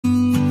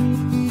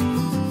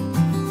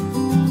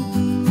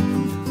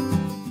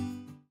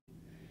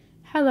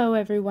Hello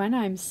everyone,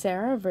 I'm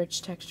Sarah of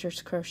Rich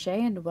Textures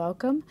Crochet and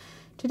welcome.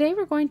 Today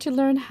we're going to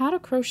learn how to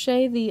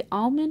crochet the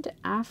almond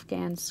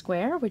Afghan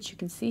square, which you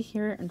can see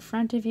here in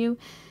front of you.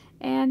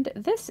 And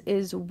this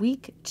is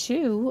week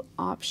 2,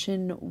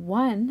 option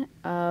 1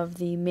 of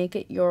the Make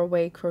It Your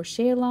Way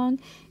crochet along.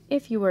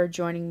 If you are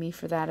joining me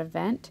for that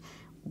event,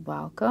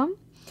 welcome.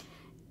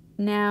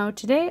 Now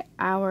today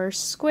our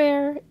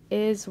square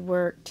is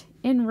worked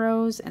in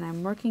rows and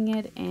I'm working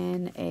it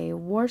in a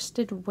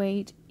worsted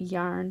weight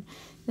yarn.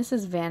 This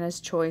is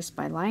Vanna's Choice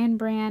by Lion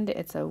Brand.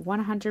 It's a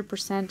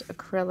 100%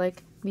 acrylic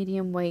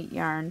medium weight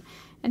yarn,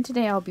 and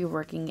today I'll be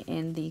working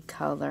in the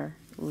color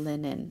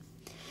linen.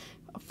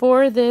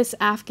 For this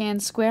Afghan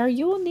square,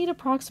 you will need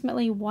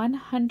approximately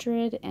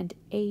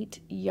 108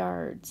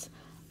 yards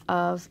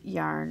of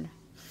yarn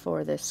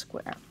for this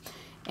square.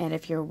 And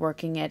if you're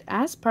working it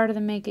as part of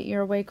the Make It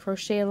Your Way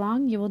crochet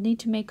along, you will need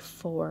to make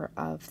 4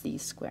 of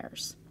these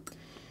squares.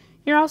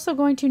 You're also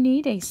going to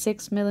need a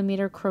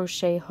 6mm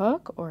crochet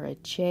hook or a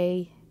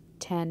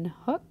J10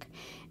 hook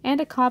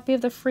and a copy of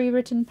the free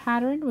written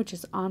pattern, which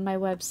is on my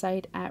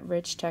website at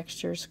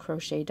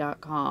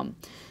richtexturescrochet.com.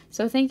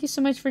 So thank you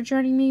so much for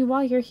joining me.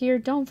 While you're here,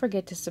 don't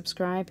forget to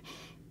subscribe,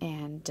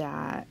 and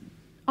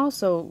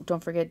also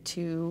don't forget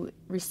to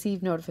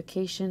receive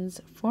notifications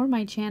for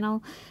my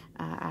channel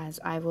as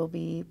I will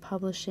be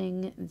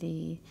publishing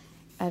the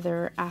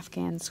other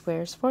Afghan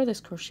squares for this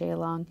crochet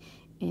along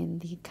in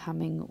the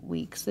coming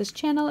weeks. This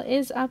channel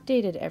is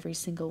updated every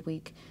single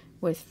week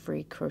with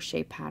free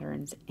crochet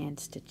patterns and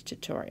stitch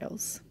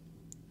tutorials.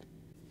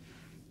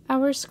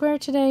 Our square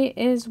today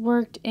is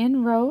worked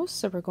in rows,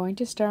 so we're going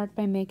to start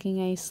by making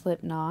a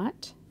slip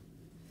knot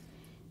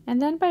and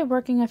then by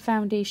working a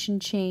foundation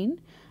chain.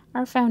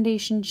 Our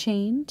foundation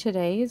chain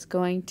today is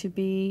going to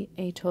be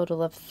a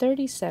total of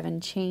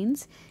 37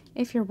 chains.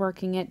 If you're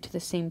working it to the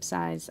same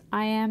size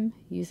I am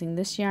using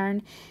this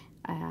yarn,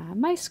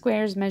 my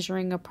square is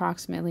measuring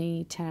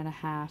approximately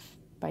 10.5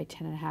 by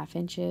 10.5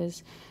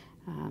 inches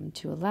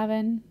to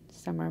 11,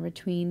 somewhere in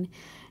between.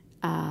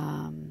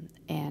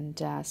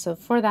 So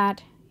for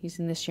that,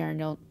 using this yarn,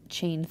 you'll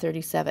chain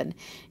 37.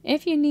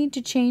 If you need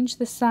to change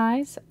the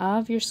size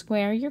of your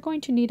square, you're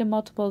going to need a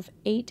multiple of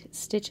 8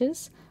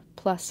 stitches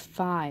plus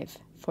 5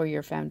 for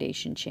your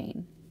foundation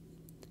chain.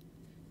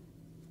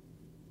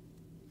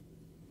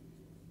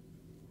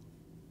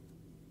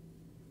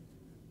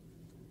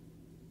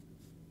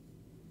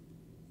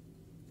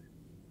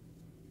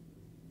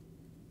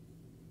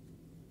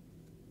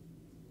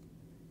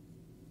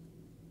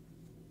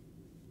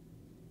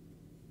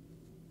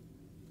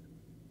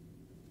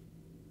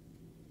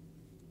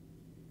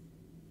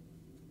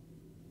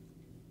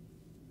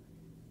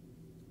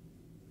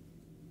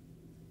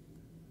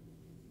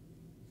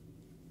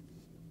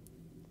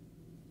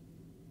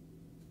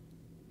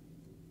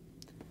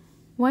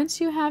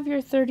 Once you have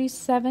your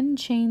 37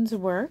 chains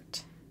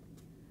worked,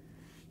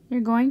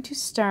 you're going to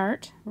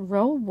start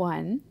row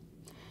 1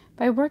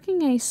 by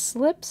working a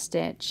slip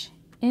stitch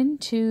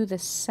into the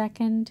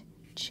second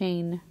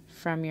chain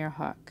from your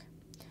hook.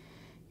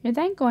 You're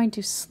then going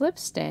to slip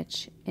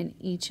stitch in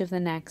each of the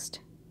next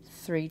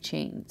 3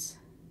 chains.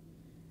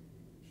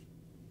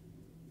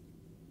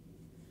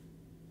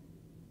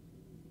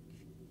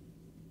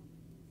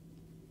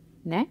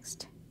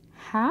 Next,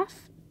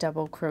 half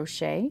double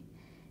crochet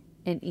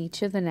in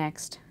each of the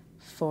next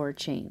 4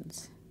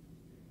 chains.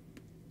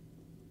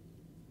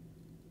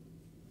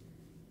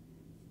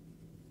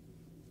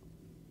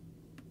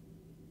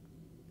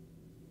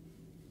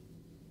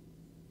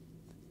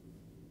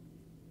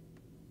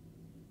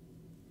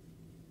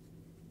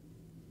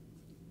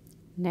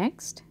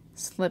 Next,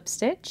 slip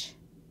stitch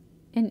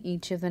in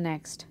each of the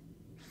next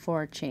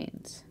 4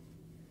 chains.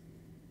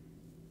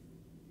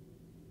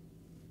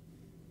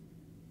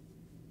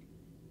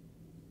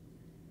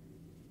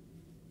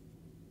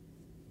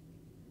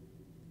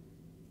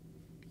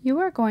 You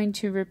are going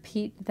to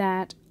repeat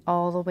that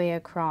all the way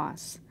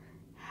across.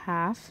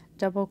 Half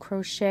double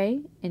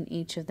crochet in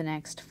each of the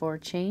next 4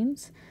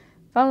 chains,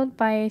 followed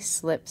by a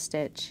slip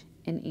stitch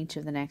in each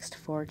of the next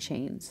 4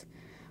 chains.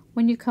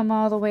 When you come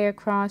all the way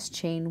across,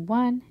 chain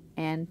 1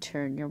 and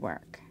turn your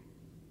work.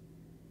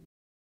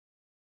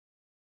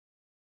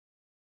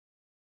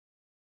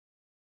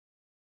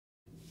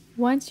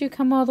 Once you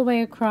come all the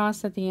way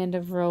across at the end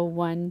of row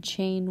 1,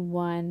 chain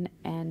 1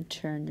 and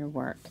turn your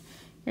work.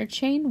 Your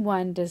chain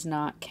 1 does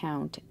not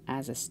count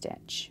as a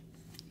stitch.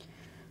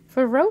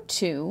 For row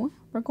 2,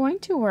 we're going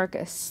to work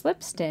a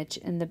slip stitch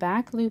in the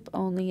back loop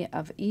only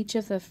of each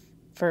of the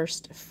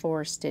first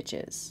 4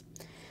 stitches.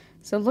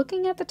 So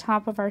looking at the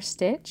top of our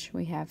stitch,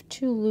 we have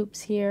 2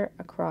 loops here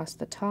across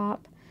the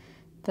top.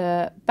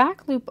 The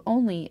back loop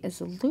only is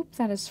the loop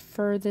that is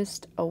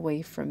furthest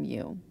away from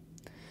you.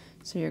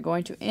 So you're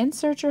going to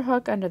insert your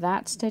hook under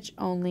that stitch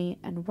only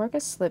and work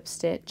a slip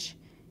stitch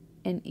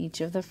in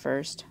each of the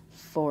first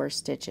 4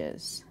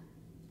 stitches.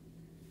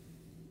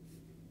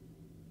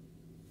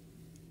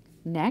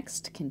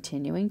 Next,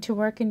 continuing to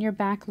work in your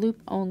back loop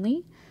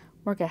only,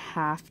 work a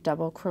half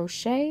double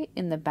crochet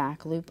in the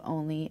back loop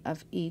only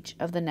of each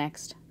of the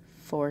next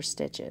 4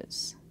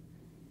 stitches.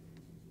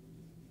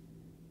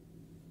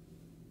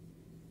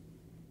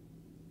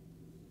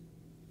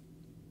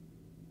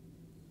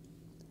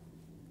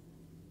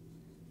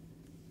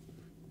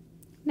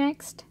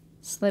 Next,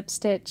 slip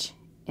stitch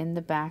in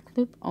the back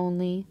loop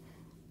only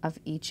of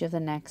each of the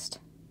next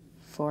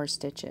 4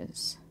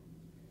 stitches.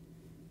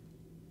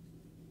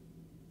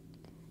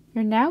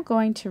 You're now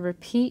going to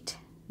repeat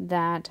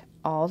that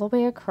all the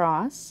way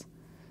across,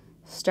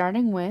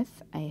 starting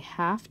with a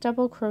half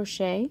double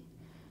crochet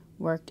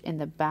worked in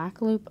the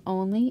back loop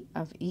only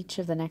of each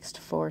of the next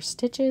 4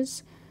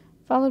 stitches,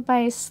 followed by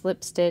a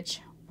slip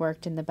stitch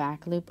worked in the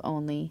back loop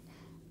only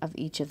of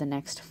each of the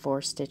next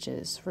 4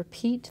 stitches.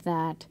 Repeat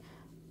that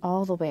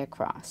all the way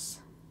across.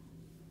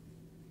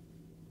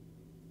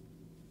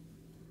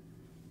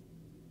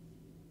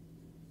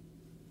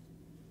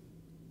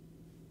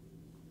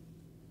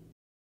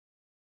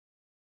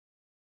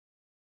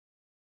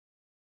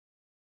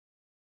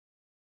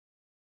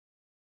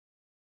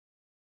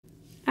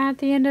 At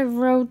the end of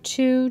row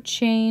 2,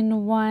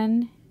 chain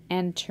 1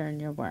 and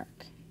turn your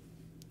work.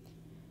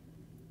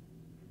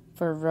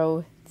 For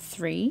row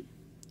 3,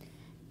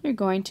 you're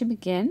going to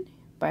begin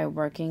by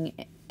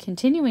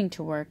continuing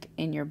to work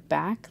in your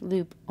back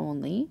loop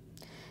only.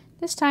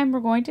 This time we're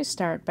going to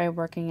start by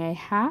working a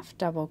half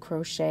double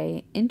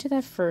crochet into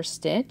the first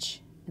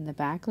stitch in the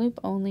back loop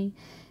only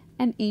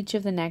and each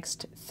of the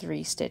next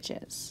 3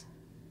 stitches.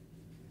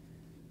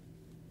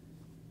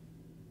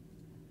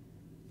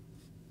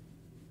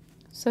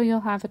 So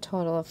you'll have a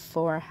total of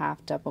 4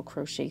 half double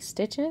crochet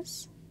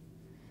stitches.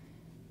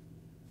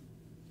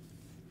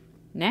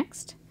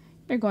 Next,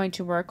 you're going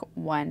to work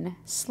 1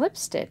 slip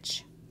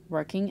stitch,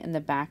 working in the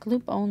back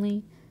loop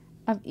only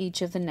of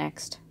each of the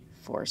next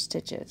 4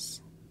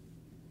 stitches.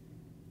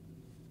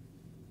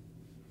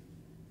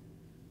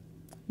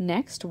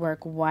 Next,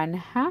 work 1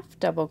 half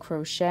double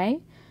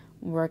crochet,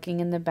 working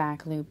in the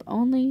back loop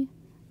only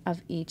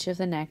of each of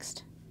the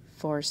next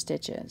 4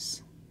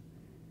 stitches.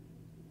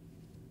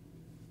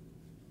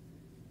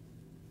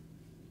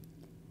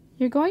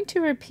 You're going to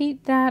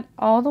repeat that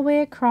all the way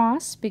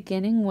across,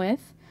 beginning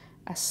with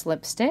a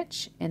slip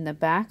stitch in the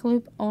back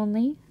loop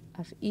only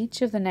of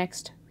each of the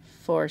next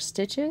 4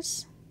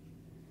 stitches,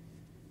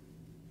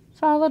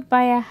 followed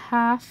by a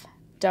half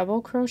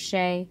double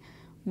crochet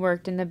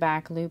worked in the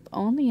back loop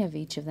only of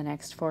each of the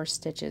next 4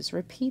 stitches.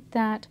 Repeat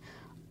that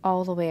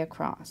all the way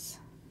across.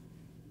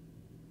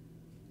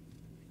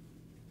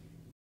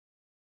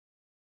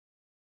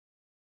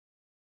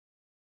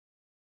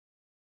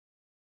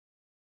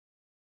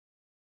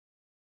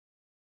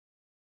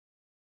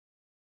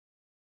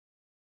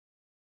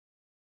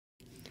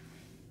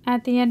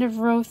 At the end of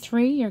row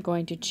 3, you're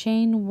going to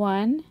chain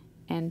 1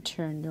 and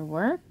turn your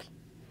work.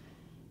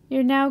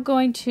 You're now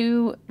going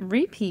to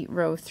repeat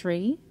row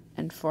 3,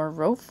 and for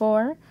row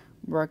 4,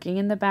 working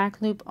in the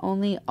back loop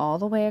only all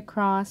the way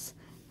across,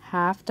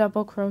 half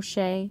double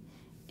crochet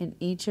in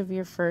each of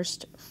your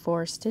first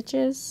 4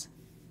 stitches.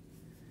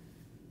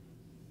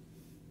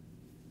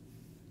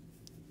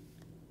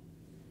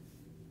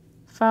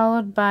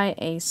 Followed by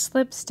a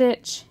slip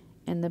stitch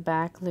in the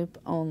back loop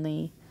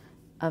only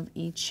of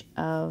each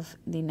of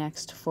the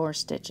next 4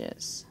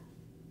 stitches.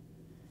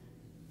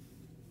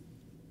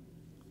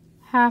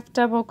 Half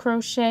double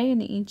crochet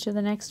in each of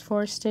the next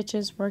 4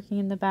 stitches, working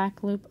in the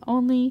back loop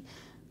only,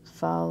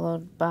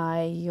 followed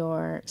by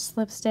your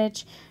slip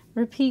stitch.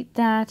 Repeat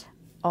that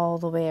all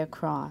the way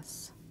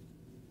across.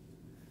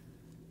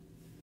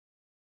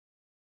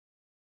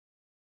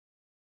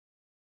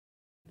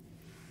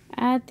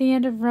 At the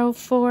end of row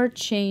 4,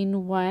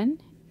 chain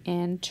 1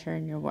 and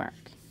turn your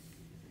work.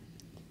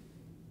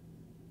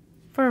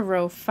 For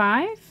row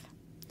 5,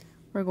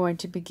 we're going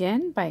to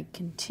begin by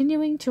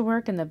continuing to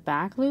work in the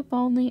back loop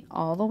only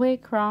all the way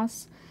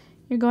across.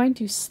 You're going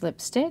to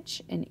slip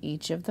stitch in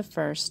each of the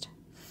first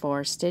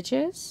 4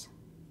 stitches,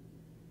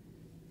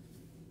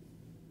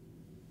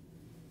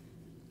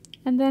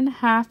 and then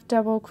half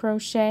double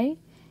crochet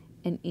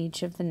in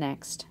each of the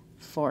next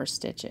 4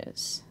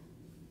 stitches.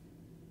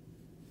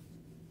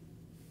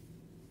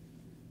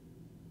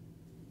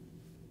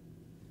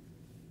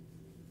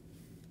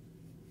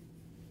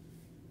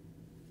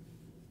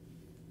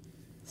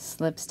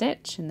 Slip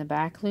stitch in the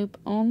back loop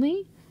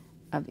only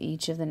of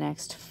each of the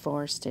next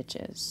 4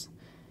 stitches.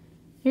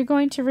 You're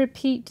going to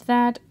repeat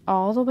that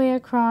all the way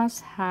across,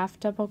 half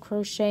double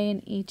crochet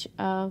in each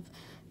of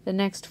the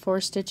next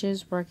 4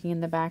 stitches, working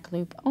in the back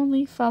loop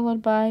only,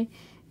 followed by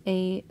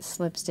a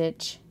slip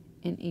stitch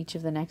in each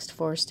of the next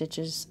 4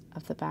 stitches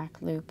of the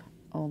back loop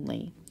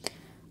only,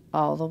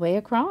 all the way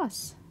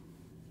across.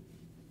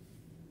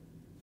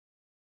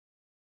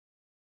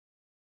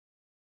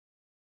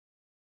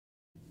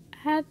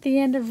 At the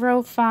end of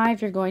row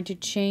 5, you're going to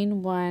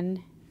chain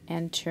 1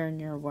 and turn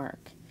your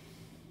work.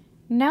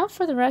 Now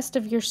for the rest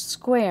of your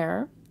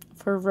square,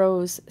 for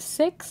rows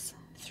 6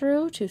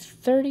 through to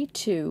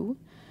 32,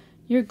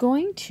 you're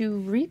going to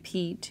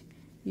repeat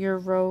your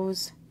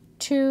rows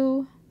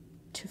 2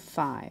 to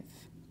 5.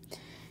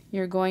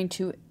 You're going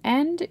to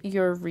end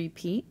your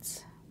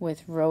repeats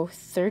with row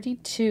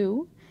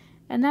 32,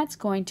 and that's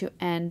going to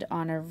end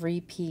on a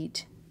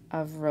repeat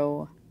of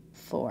row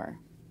 4.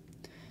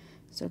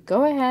 So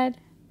go ahead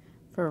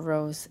for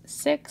rows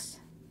 6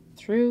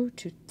 through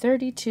to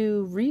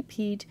 32,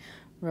 repeat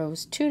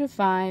rows 2 to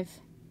 5,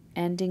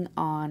 ending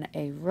on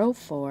a row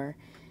 4,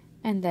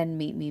 and then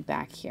meet me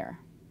back here.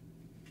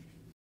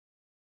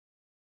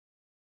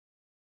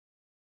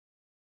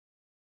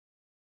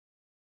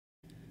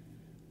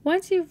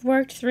 Once you've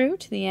worked through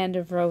to the end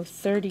of row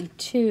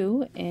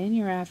 32 in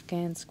your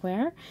Afghan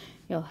square,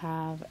 you'll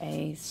have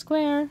a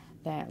square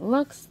that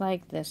looks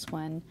like this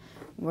one,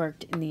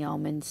 worked in the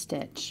almond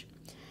stitch.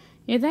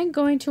 You're then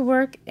going to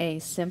work a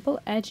simple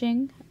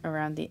edging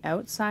around the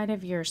outside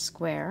of your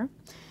square.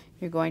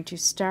 You're going to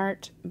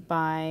start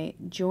by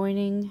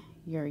joining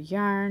your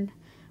yarn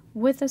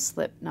with a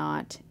slip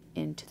knot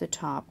into the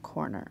top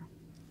corner.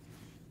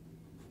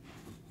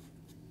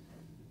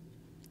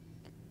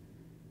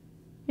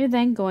 You're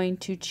then going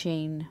to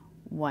chain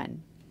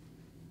 1.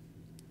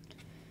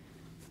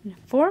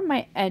 For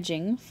my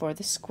edging for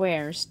the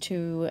squares,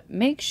 to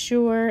make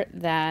sure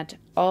that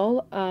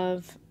all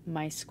of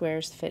my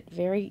squares fit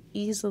very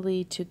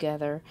easily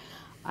together,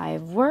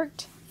 I've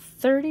worked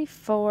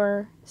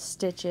 34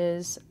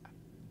 stitches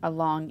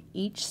along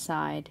each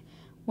side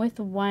with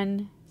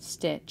 1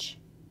 stitch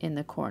in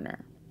the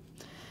corner.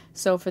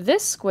 So for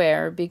this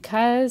square,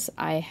 because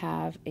I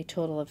have a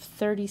total of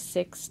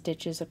 36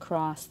 stitches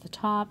across the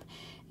top,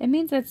 it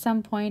means at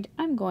some point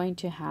I'm going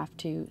to have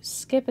to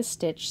skip a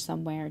stitch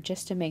somewhere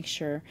just to make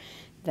sure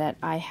that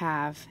I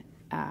have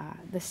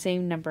the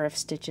same number of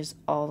stitches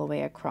all the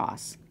way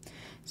across.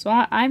 So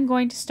I'm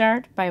going to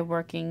start by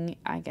working,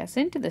 I guess,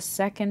 into the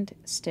second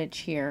stitch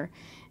here,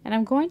 and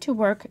I'm going to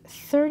work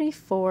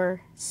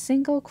 34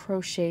 single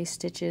crochet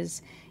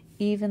stitches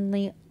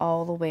evenly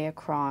all the way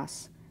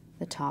across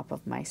the top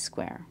of my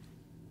square.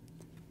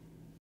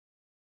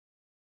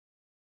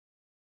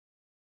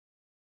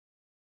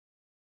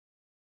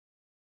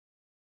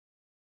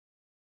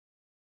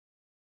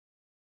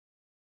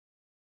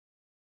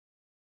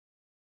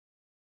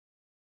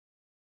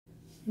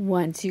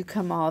 Once you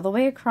come all the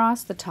way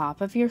across the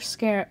top of your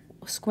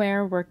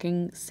square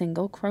working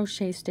single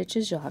crochet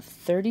stitches, you'll have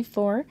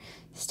 34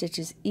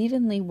 stitches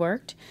evenly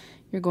worked.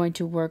 You're going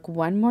to work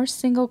 1 more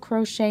single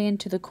crochet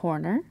into the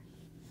corner,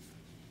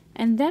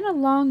 and then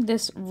along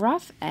this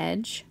rough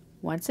edge,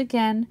 once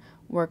again,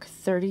 work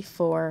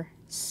 34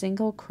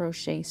 single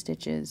crochet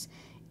stitches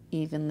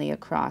evenly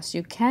across.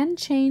 You can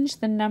change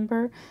the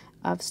number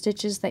of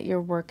stitches that you're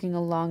working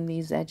along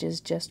these edges.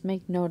 Just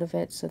make note of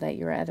it so that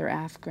your other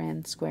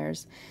Afghan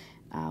squares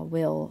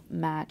will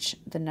match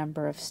the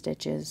number of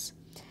stitches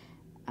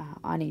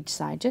on each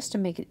side, just to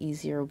make it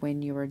easier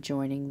when you are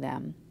joining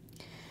them.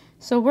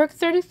 So work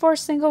 34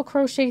 single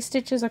crochet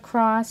stitches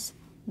across,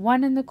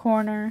 1 in the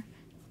corner,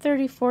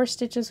 34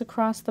 stitches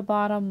across the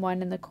bottom,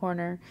 1 in the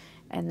corner,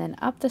 and then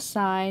up the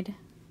side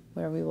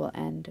where we will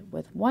end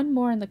with 1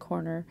 more in the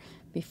corner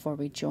before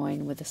we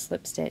join with a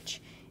slip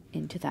stitch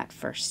into that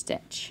first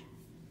stitch.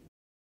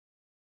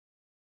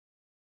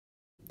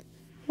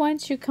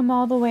 Once you come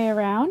all the way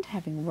around,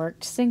 having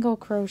worked single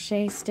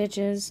crochet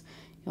stitches,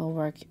 you'll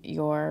work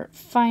your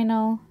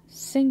final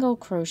single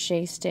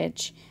crochet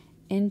stitch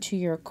into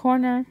your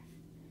corner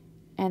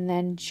and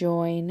then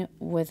join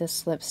with a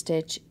slip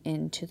stitch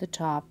into the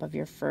top of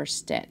your first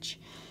stitch.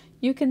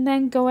 You can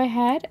then go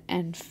ahead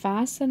and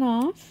fasten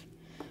off,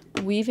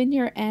 weave in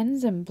your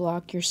ends and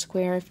block your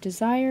square if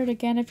desired.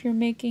 Again, if you're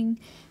making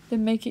the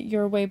Make It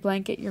Your Way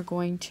blanket, you're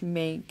going to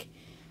make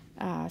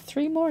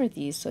 3 more of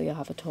these, so you'll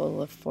have a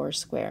total of 4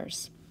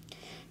 squares.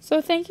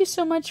 So thank you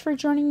so much for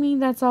joining me.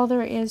 That's all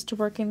there is to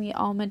working the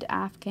Almond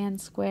Afghan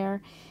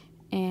square.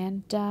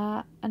 And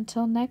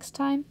until next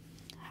time,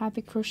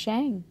 happy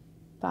crocheting.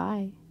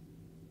 Bye.